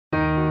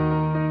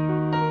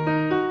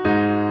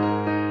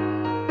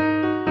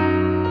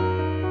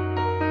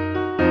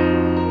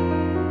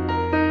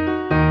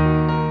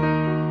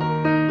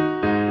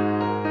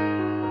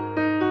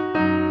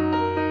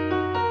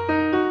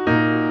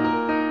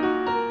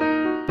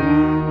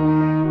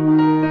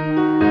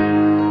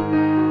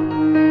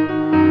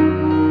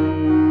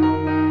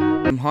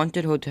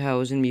haunted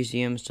hotels and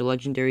museums to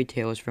legendary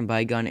tales from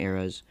bygone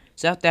eras,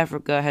 South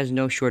Africa has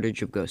no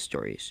shortage of ghost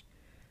stories.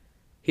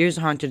 Here's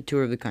a haunted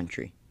tour of the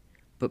country.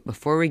 But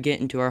before we get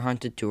into our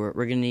haunted tour,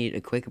 we're going to need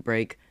a quick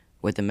break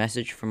with a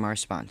message from our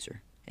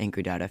sponsor,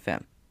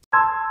 Anchor.fm.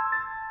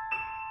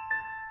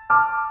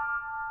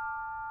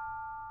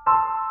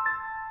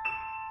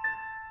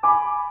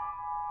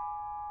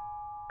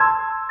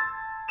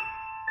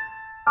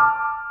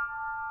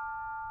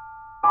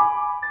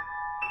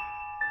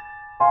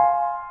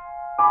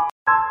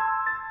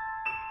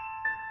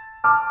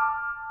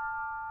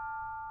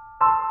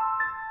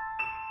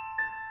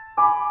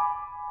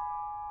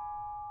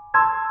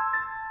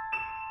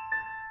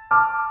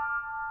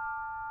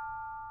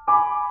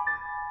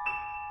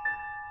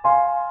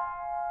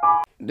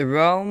 The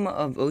realm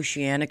of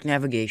oceanic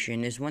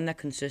navigation is one that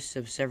consists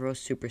of several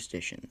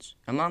superstitions.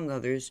 Among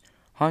others,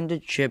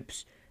 haunted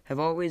ships have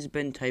always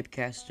been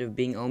typecast of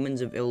being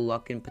omens of ill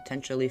luck and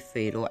potentially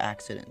fatal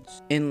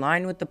accidents. In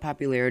line with the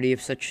popularity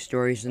of such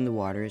stories in the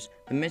waters,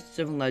 the myths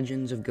and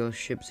legends of ghost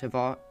ships have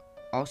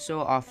also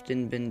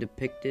often been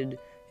depicted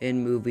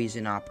in movies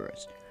and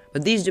operas.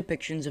 But these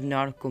depictions of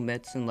nautical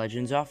myths and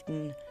legends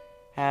often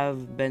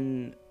have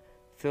been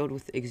filled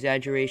with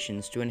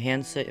exaggerations to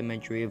enhance the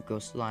imagery of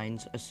ghost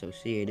lines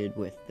associated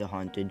with the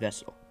haunted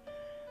vessel.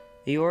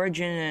 The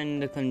origin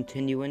and the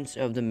continuance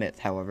of the myth,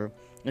 however,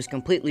 is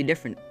completely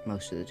different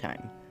most of the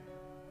time,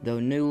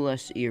 though no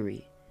less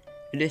eerie.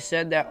 It is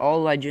said that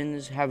all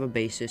legends have a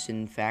basis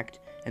in fact,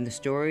 and the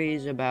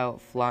stories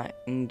about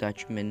Flying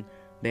Dutchman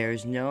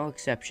bears no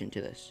exception to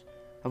this.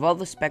 Of all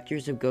the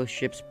specters of ghost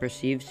ships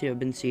perceived to have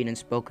been seen and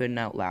spoken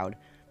out loud,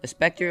 the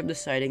specter of the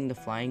sighting the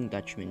Flying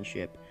Dutchman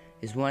ship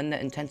is one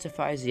that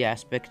intensifies the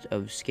aspect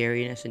of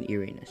scariness and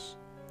eeriness.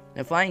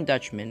 The Flying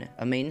Dutchman,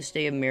 a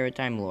mainstay of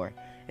maritime lore,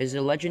 is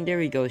a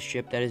legendary ghost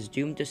ship that is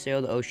doomed to sail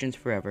the oceans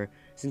forever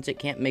since it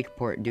can't make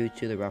port due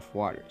to the rough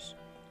waters.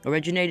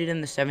 Originated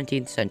in the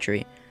 17th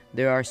century,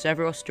 there are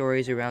several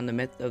stories around the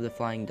myth of the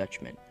Flying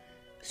Dutchman.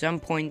 Some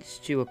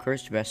point to a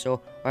cursed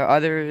vessel, while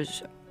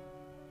others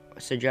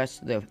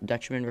suggest the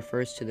Dutchman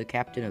refers to the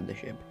captain of the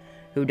ship,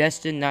 who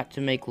destined not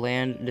to make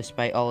land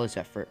despite all his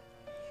effort.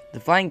 The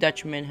Flying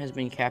Dutchman has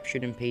been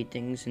captured in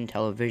paintings and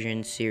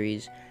television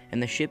series,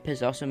 and the ship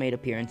has also made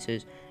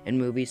appearances in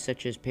movies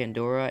such as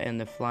Pandora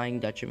and the Flying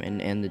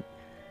Dutchman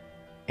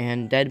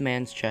and Dead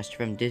Man's Chest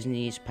from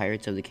Disney's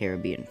Pirates of the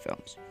Caribbean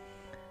films.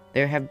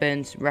 There have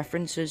been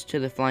references to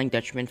the Flying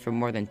Dutchman for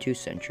more than 2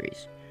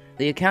 centuries.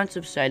 The accounts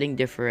of sighting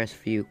differ as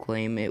few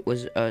claim it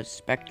was a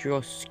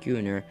spectral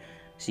schooner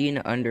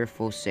seen under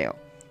full sail.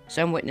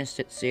 Some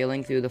witnessed it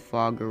sailing through the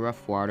fog or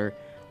rough water,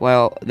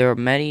 while there are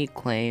many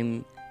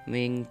claiming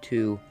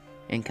to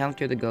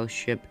encounter the ghost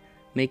ship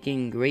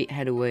making great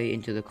headway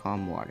into the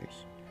calm waters.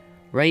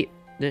 Right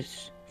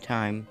this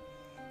time,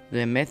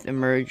 the myth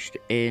emerged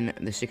in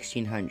the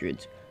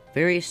 1600s.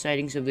 Various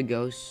sightings of the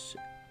ghosts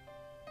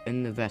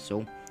in the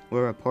vessel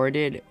were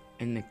reported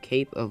in the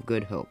Cape of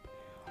Good Hope.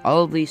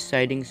 All of these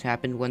sightings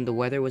happened when the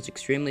weather was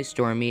extremely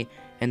stormy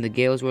and the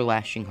gales were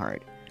lashing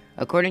hard.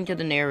 According to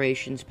the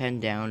narrations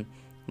penned down,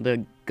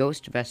 the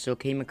ghost vessel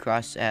came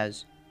across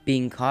as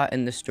being caught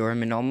in the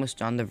storm and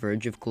almost on the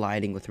verge of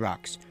colliding with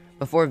rocks,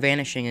 before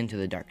vanishing into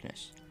the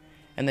darkness.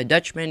 And the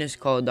Dutchman is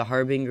called the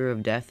harbinger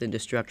of death and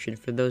destruction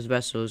for those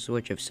vessels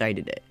which have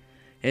sighted it.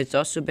 And it's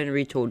also been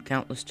retold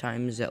countless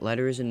times that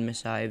letters and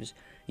missives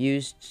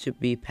used to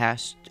be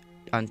passed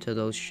onto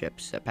those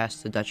ships that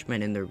passed the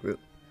Dutchman in their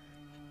route.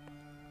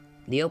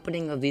 The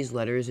opening of these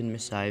letters and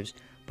missives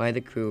by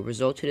the crew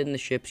resulted in the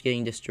ships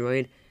getting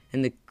destroyed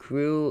and the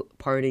crew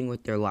parting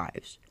with their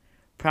lives.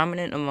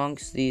 Prominent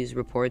amongst these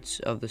reports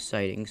of the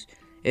sightings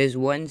is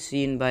one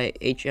seen by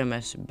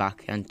HMS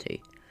Bacchante,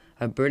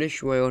 a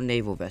British Royal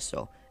Naval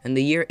vessel, in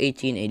the year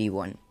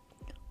 1881.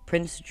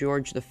 Prince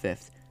George V,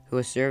 who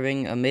was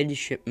serving a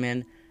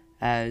midshipman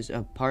as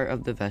a part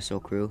of the vessel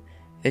crew,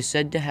 is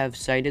said to have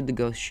sighted the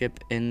ghost ship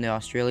in the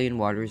Australian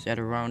waters at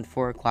around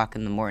 4 o'clock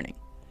in the morning.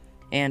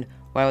 And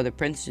while the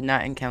prince did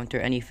not encounter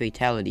any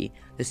fatality,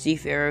 the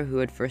seafarer who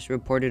had first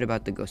reported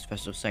about the ghost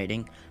vessel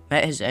sighting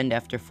met his end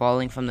after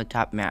falling from the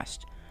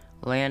topmast,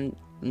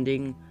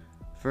 lending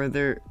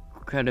further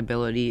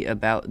credibility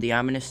about the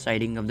ominous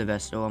sighting of the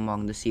vessel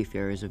among the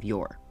seafarers of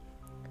yore.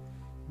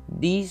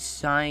 These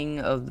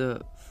sightings of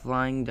the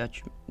Flying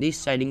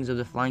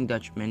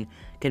Dutchman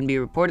can be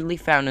reportedly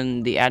found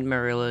in the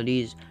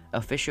Admiralty's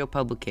official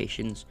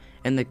publications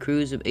and the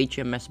crews of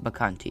HMS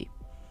Bacchante.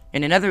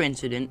 In another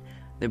incident,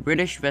 the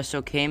British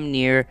vessel came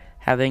near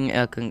having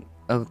a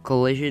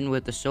collision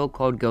with the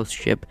so-called ghost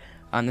ship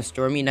on the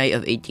stormy night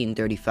of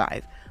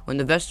 1835, when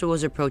the vessel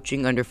was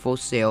approaching under full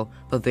sail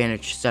but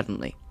vanished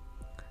suddenly.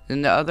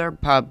 Then the other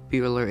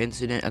popular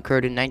incident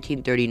occurred in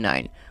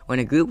 1939, when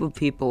a group of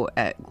people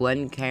at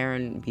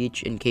Glencairn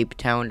Beach in Cape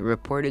Town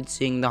reported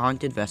seeing the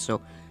haunted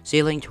vessel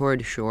sailing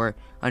toward shore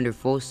under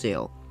full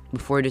sail,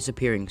 before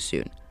disappearing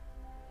soon.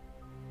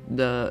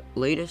 The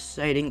latest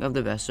sighting of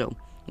the vessel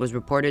was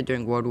reported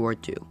during World War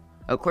II.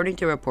 According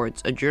to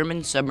reports, a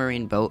German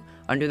submarine boat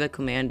under the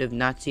command of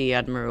Nazi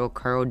Admiral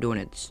Karl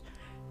Donitz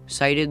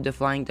sighted the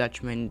Flying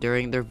Dutchman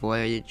during their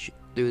voyage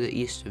through the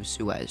east of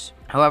Suez.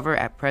 However,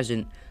 at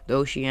present, the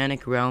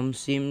oceanic realm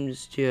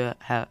seems to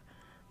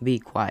be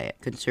quiet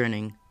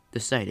concerning the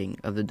sighting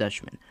of the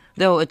Dutchman,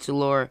 though its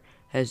allure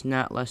has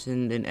not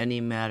lessened in any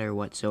matter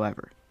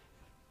whatsoever.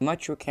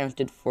 Much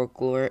recounted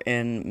folklore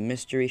and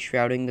mystery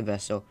shrouding the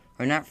vessel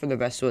are not for the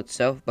vessel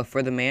itself, but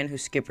for the man who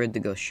skippered the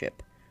ghost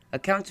ship.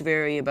 Accounts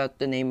vary about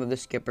the name of the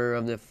skipper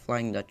of the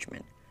Flying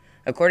Dutchman.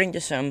 According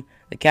to some,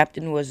 the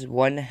captain was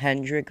one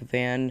Hendrik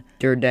van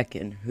der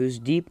Decken, whose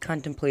deep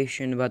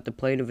contemplation about the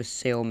plight of a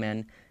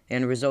sailman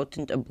and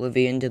resultant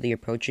oblivion to the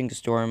approaching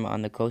storm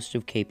on the coast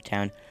of Cape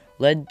Town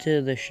led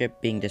to the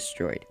ship being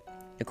destroyed.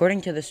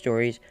 According to the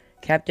stories,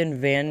 Captain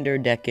van der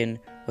Decken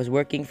was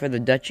working for the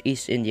Dutch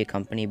East India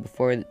Company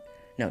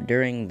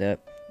during the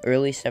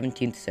early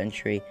 17th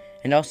century,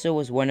 and also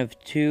was one of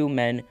two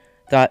men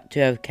thought to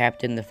have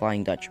captained the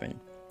Flying Dutchman.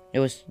 It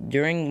was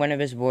during one of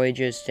his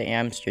voyages to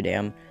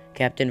Amsterdam,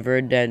 Captain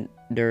van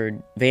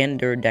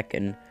der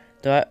Decken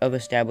thought of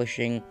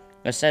establishing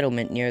a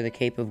settlement near the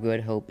Cape of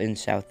Good Hope in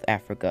South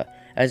Africa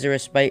as a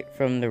respite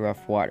from the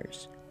rough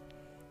waters.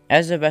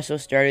 As the vessel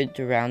started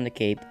to round the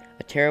cape,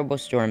 a terrible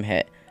storm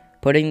hit,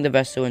 putting the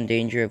vessel in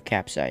danger of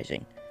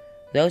capsizing.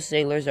 Though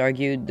sailors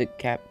argued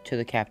to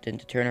the captain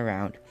to turn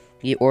around,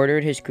 he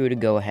ordered his crew to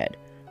go ahead.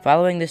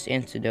 Following this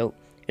anecdote,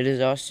 it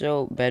has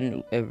also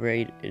been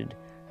narrated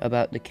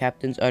about the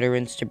captain's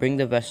utterance to bring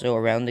the vessel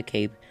around the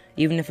cape,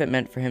 even if it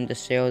meant for him to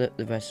sail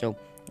the vessel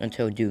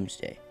until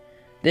doomsday.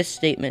 This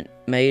statement,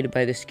 made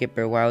by the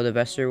skipper while the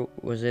vessel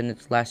was in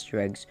its last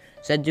dregs,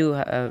 said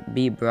to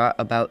be brought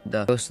about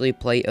the ghostly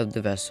plight of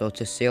the vessel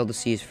to sail the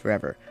seas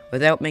forever,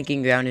 without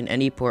making ground in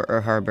any port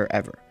or harbor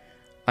ever.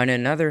 On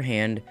another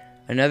hand,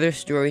 another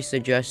story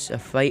suggests a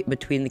fight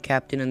between the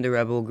captain and the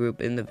rebel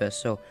group in the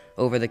vessel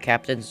over the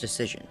captain's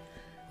decision,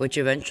 which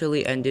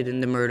eventually ended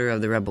in the murder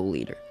of the rebel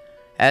leader.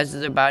 As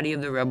the body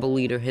of the rebel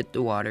leader hit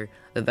the water,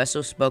 the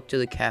vessel spoke to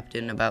the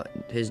captain about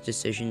his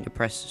decision to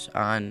press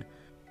on,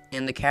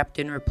 and the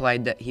captain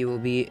replied that he will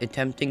be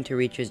attempting to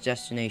reach his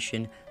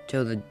destination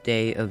till the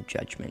day of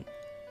judgment.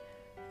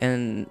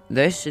 And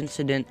this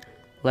incident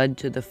led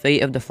to the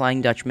fate of the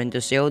Flying Dutchman to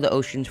sail the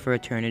oceans for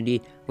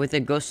eternity with a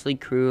ghostly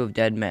crew of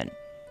dead men.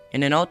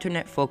 In an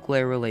alternate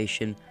folklore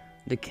relation,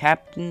 the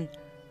captain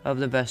of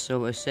the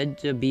vessel is said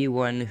to be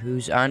one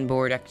whose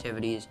onboard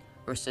activities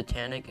were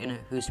satanic and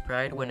whose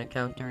pride, when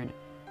encountered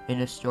in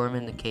a storm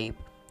in the Cape,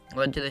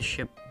 led to the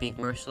ship being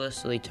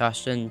mercilessly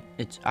tossed in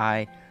its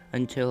eye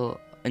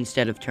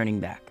instead of turning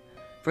back.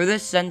 For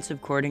this sense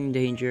of courting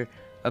danger,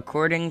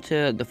 according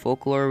to the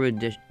folklore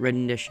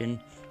rendition,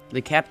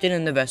 the captain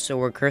and the vessel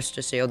were cursed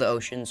to sail the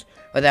oceans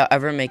without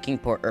ever making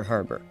port or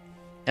harbor.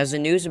 As the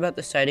news about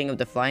the sighting of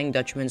the Flying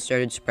Dutchman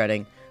started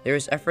spreading, there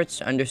was efforts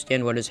to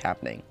understand what is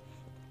happening.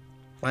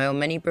 While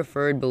many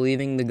preferred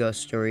believing the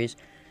ghost stories,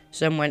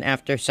 some went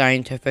after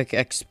scientific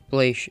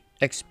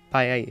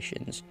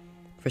explanations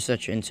for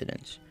such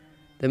incidents.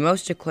 The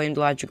most acclaimed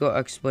logical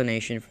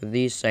explanation for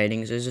these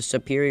sightings is a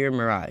superior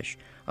mirage,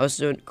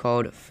 also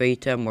called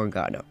Fata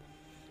Morgana.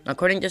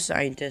 According to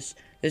scientists,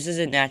 this is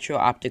a natural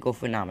optical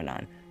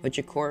phenomenon, which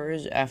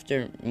occurs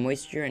after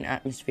moisture and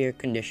atmospheric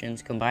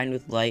conditions combined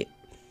with light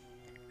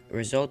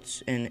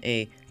results in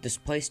a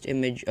displaced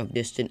image of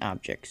distant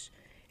objects.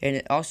 And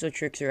it also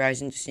tricks our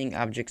eyes into seeing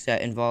objects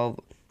that involve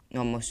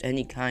almost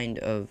any kind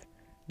of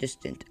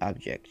distant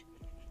object.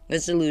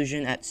 This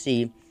illusion at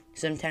sea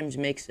sometimes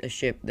makes a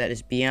ship that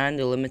is beyond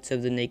the limits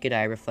of the naked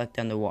eye reflect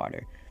on the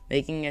water,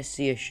 making us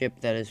see a ship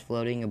that is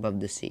floating above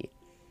the sea.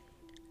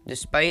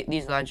 Despite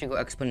these logical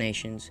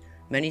explanations,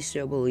 many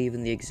still believe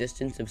in the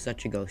existence of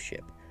such a ghost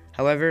ship.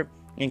 However,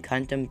 in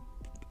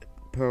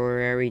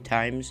contemporary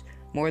times,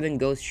 more than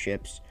ghost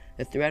ships,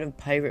 the threat of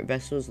pirate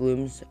vessels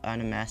looms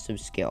on a massive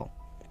scale.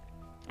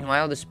 And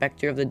while the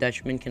specter of the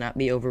Dutchman cannot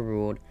be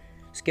overruled,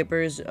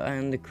 skippers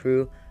and the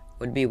crew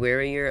would be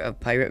warier of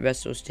pirate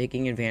vessels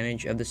taking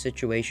advantage of the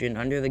situation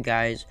under the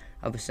guise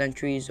of a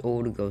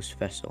centuries-old ghost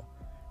vessel,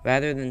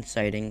 rather than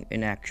sighting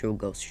an actual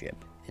ghost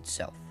ship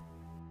itself.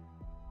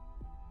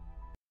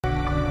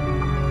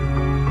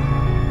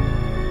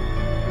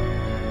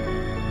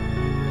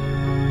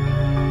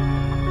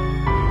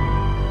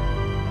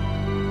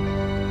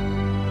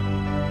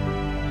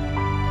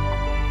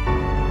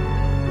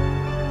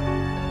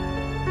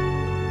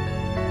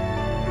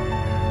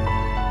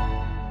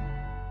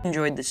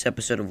 Enjoyed this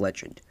episode of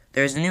Legend.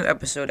 There is a new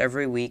episode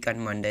every week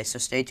on Monday, so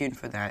stay tuned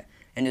for that.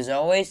 And as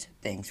always,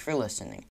 thanks for listening.